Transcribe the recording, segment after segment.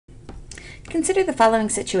Consider the following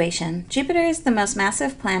situation. Jupiter is the most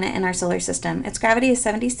massive planet in our solar system. Its gravity is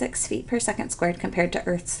 76 feet per second squared compared to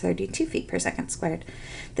Earth's 32 feet per second squared.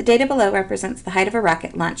 The data below represents the height of a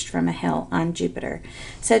rocket launched from a hill on Jupiter.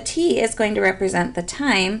 So T is going to represent the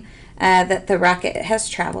time that the rocket has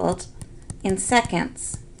traveled in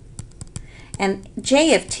seconds. And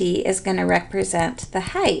J of T is going to represent the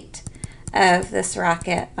height of this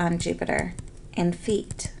rocket on Jupiter in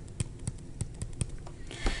feet.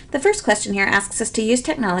 The first question here asks us to use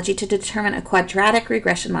technology to determine a quadratic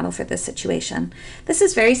regression model for this situation. This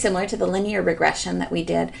is very similar to the linear regression that we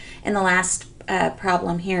did in the last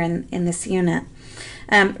problem here in this unit.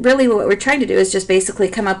 Really what we're trying to do is just basically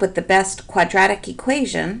come up with the best quadratic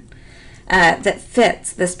equation that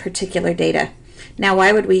fits this particular data. Now,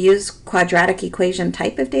 why would we use quadratic equation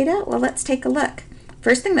type of data? Well, let's take a look.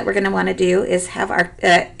 First thing that we're going to want to do is have our,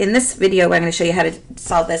 in this video, I'm going to show you how to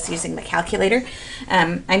solve this using the calculator.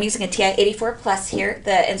 I'm using a TI-84 Plus here.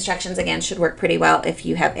 The instructions, again, should work pretty well if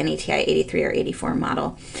you have any TI-83 or 84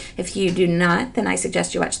 model. If you do not, then I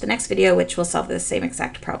suggest you watch the next video, which will solve the same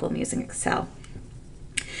exact problem using Excel.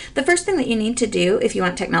 The first thing that you need to do if you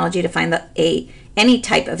want technology to find any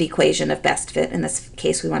type of equation of best fit, in this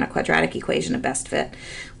case we want a quadratic equation of best fit,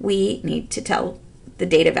 we need to tell the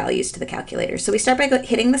data values to the calculator. So we start by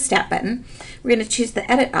hitting the Stat button. We're going to choose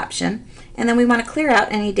the Edit option, and then we want to clear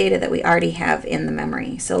out any data that we already have in the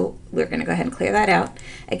memory. So we're going to go ahead and clear that out.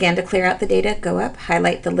 Again, to clear out the data, go up,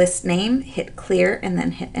 highlight the list name, hit Clear, and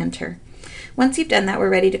then hit Enter. Once you've done that, we're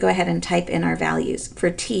ready to go ahead and type in our values. For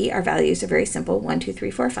T, our values are very simple, 1, 2, 3,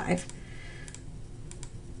 4, 5.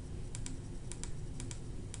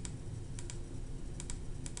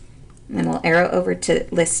 And then we'll arrow over to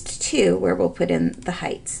list 2, where we'll put in the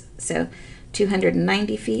heights. So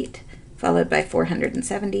 290 feet, followed by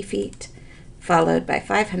 470 feet, followed by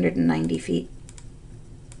 590 feet,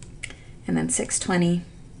 and then 620,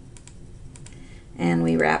 and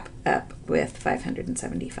we wrap up with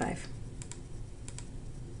 575.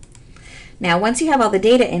 Now, once you have all the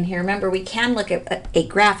data in here, remember we can look at a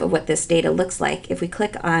graph of what this data looks like. If we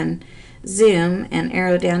click on Zoom and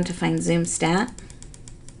arrow down to find Zoom Stat,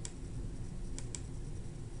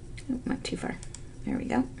 went too far. There we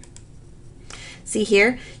go. See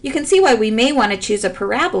here, you can see why we may want to choose a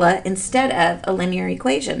parabola instead of a linear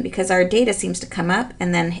equation, because our data seems to come up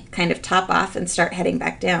and then kind of top off and start heading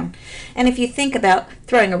back down. And if you think about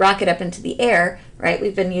throwing a rocket up into the air, right,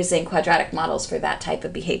 we've been using quadratic models for that type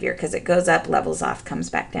of behavior because it goes up, levels off, comes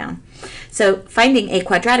back down. So finding a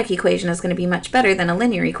quadratic equation is going to be much better than a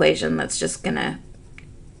linear equation that's just going to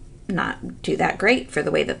not do that great for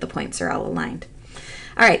the way that the points are all aligned.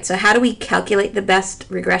 All right, so how do we calculate the best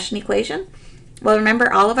regression equation? Well,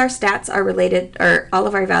 remember, all of our stats are related, or all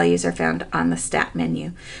of our values are found on the Stat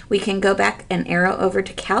menu. We can go back and arrow over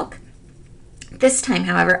to Calc. This time,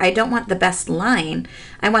 however, I don't want the best line.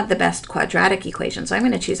 I want the best quadratic equation. So I'm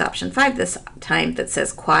going to choose option 5 this time that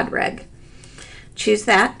says Quad Reg. Choose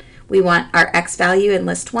that. We want our X value in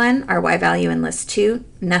list 1, our Y value in list 2,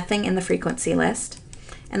 nothing in the frequency list.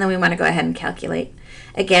 And then we want to go ahead and calculate.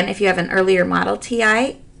 Again, if you have an earlier model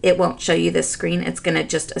TI, it won't show you this screen. It's going to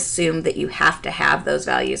just assume that you have to have those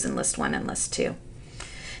values in list 1 and list 2.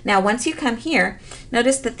 Now, once you come here,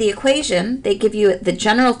 notice that the equation, they give you the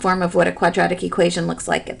general form of what a quadratic equation looks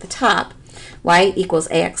like at the top. Y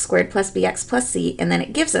equals ax squared plus bx plus c, and then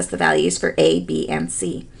it gives us the values for a, b, and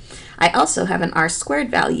c. I also have an r squared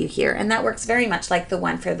value here, and that works very much like the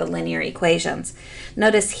one for the linear equations.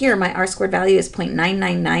 Notice here my r squared value is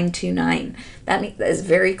 0.99929. That is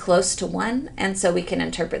very close to 1, and so we can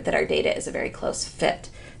interpret that our data is a very close fit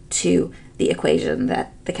to the equation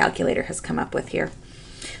that the calculator has come up with here.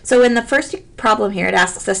 So in the first problem here, it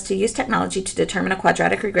asks us to use technology to determine a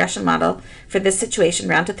quadratic regression model for this situation,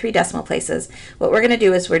 round to 3 decimal places. What we're going to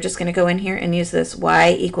do is we're just going to go in here and use this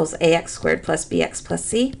y equals ax squared plus bx plus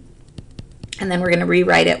c. And then we're going to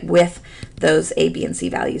rewrite it with those a, b, and c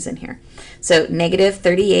values in here. So negative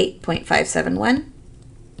 38.571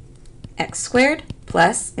 x squared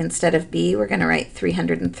plus, instead of b, we're going to write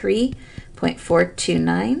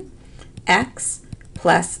 303.429 x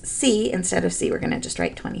plus c. Instead of c, we're going to just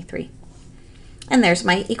write 23. And there's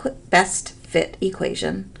my best fit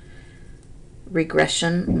equation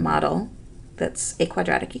regression model that's a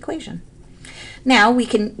quadratic equation. Now we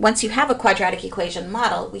can, once you have a quadratic equation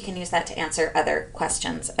model, we can use that to answer other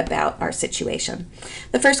questions about our situation.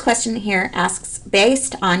 The first question here asks,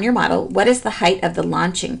 based on your model, what is the height of the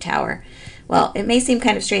launching tower? Well, it may seem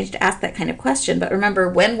kind of strange to ask that kind of question, but remember,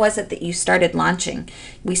 when was it that you started launching?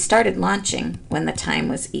 We started launching when the time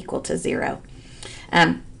was equal to 0.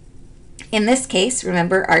 In this case,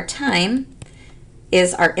 remember, our time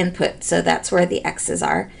is our input, so that's where the x's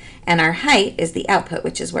are, and our height is the output,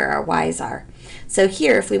 which is where our y's are. So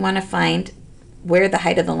here, if we want to find where the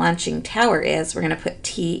height of the launching tower is, we're going to put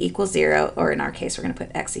t equals 0, or in our case, we're going to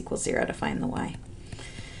put x equals 0 to find the y.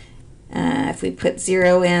 If we put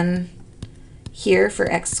 0 in here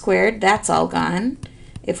for x squared, that's all gone.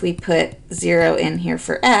 If we put 0 in here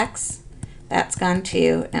for x, that's gone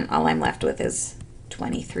too, and all I'm left with is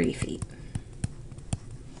 23 feet.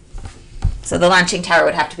 So the launching tower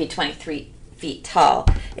would have to be 23 feet tall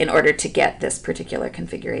in order to get this particular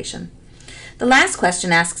configuration. The last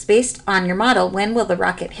question asks, based on your model, when will the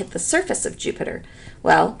rocket hit the surface of Jupiter?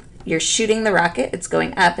 Well, you're shooting the rocket, it's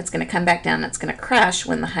going up, it's going to come back down, it's going to crash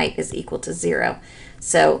when the height is equal to 0.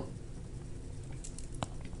 So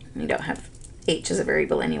you don't have h as a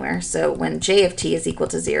variable anywhere. So when j of t is equal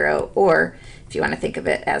to 0, or if you want to think of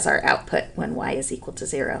it as our output, when y is equal to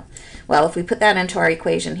 0. Well, if we put that into our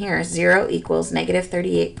equation here, 0 equals negative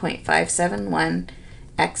 38.571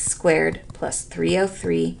 x squared plus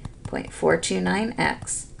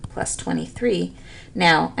 303.429x plus 23.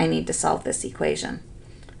 Now I need to solve this equation.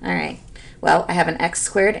 All right, well, I have an x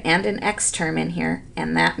squared and an x term in here,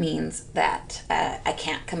 and that means that I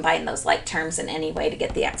can't combine those like terms in any way to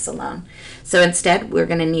get the x alone. So instead, we're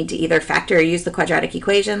going to need to either factor or use the quadratic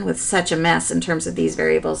equation. With such a mess in terms of these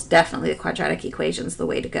variables, definitely the quadratic equation is the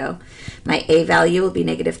way to go. My a value will be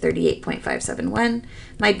negative 38.571,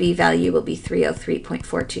 my b value will be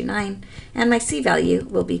 303.429, and my c value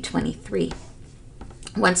will be 23.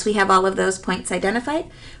 Once we have all of those points identified,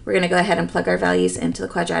 we're going to go ahead and plug our values into the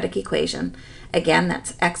quadratic equation. Again,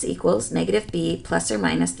 that's x equals negative b plus or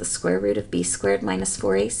minus the square root of b squared minus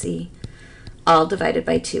 4ac, all divided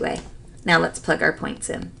by 2a. Now let's plug our points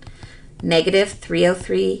in. Negative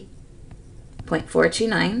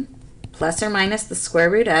 303.429 plus or minus the square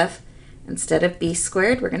root of, instead of b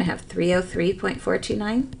squared, we're going to have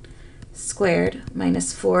 303.429 squared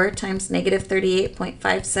minus 4 times negative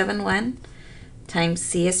 38.571 times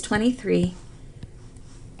c is 23,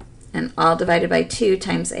 and all divided by 2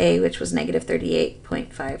 times a, which was negative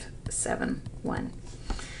 38.571.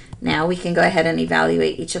 Now we can go ahead and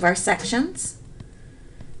evaluate each of our sections.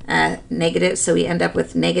 So we end up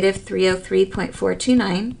with negative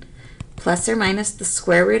 303.429 plus or minus the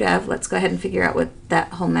square root of, let's go ahead and figure out what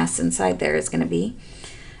that whole mess inside there is going to be.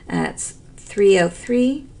 It's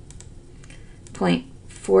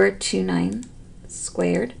 303.429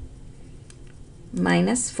 squared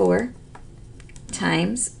minus 4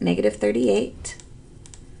 times negative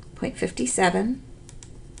 38.57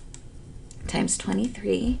 times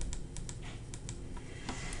 23.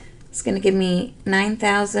 It's going to give me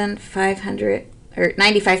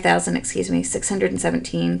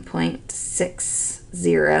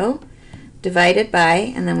 95,617.60 divided by,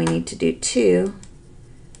 and then we need to do 2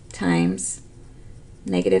 times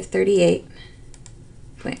negative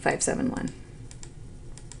 38.571.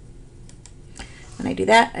 When I do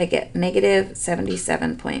that, I get negative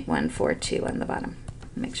 77.142 on the bottom.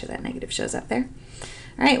 Make sure that negative shows up there.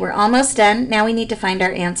 All right, we're almost done. Now we need to find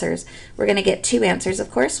our answers. We're going to get two answers,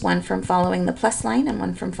 of course, one from following the plus line and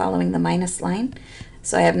one from following the minus line.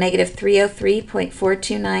 So I have negative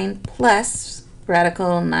 303.429 plus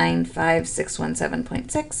radical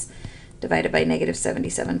 95617.6 divided by negative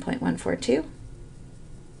 77.142.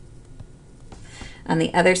 On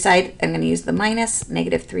the other side, I'm going to use the minus,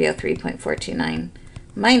 negative 303.429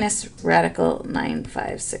 minus radical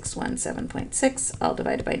 95617.6, all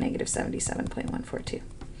divided by negative 77.142.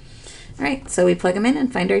 All right, so we plug them in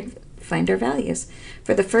and find our values.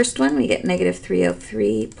 For the first one, we get negative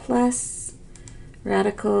 303 plus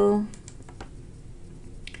radical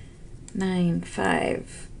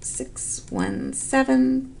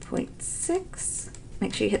 95617.6.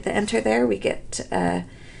 Make sure you hit the enter there. We get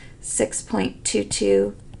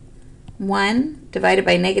 6.221 divided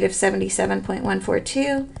by negative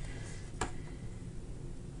 77.142.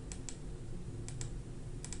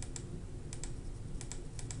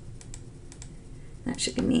 That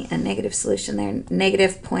should give me a negative solution there,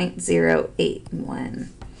 negative 0.081.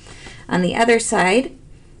 On the other side,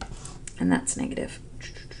 and that's negative.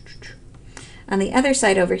 On the other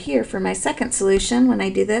side over here, for my second solution, when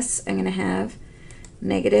I do this, I'm going to have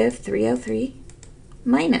negative 303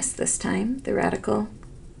 minus, this time, the radical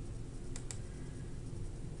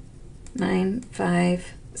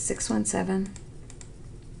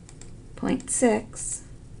 95617.6,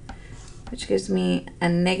 which gives me a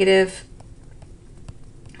negative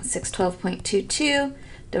 612.22.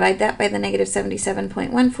 Divide that by the negative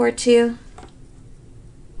 77.142.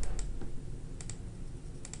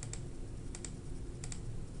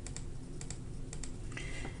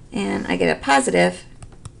 And I get a positive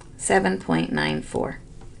 7.94.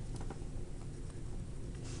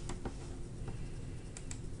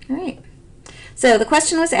 All right. So the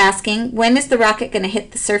question was asking, when is the rocket going to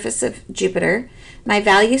hit the surface of Jupiter? My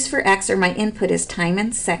values for x, or my input, is time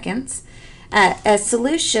in seconds. A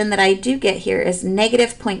solution that I do get here is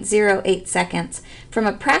negative 0.08 seconds. From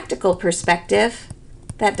a practical perspective,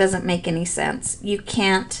 that doesn't make any sense. You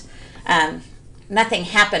can't, nothing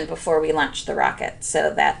happened before we launched the rocket,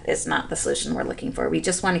 so that is not the solution we're looking for. We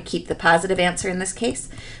just want to keep the positive answer in this case,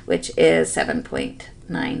 which is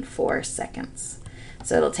 7.94 seconds.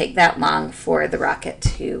 So it'll take that long for the rocket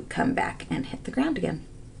to come back and hit the ground again.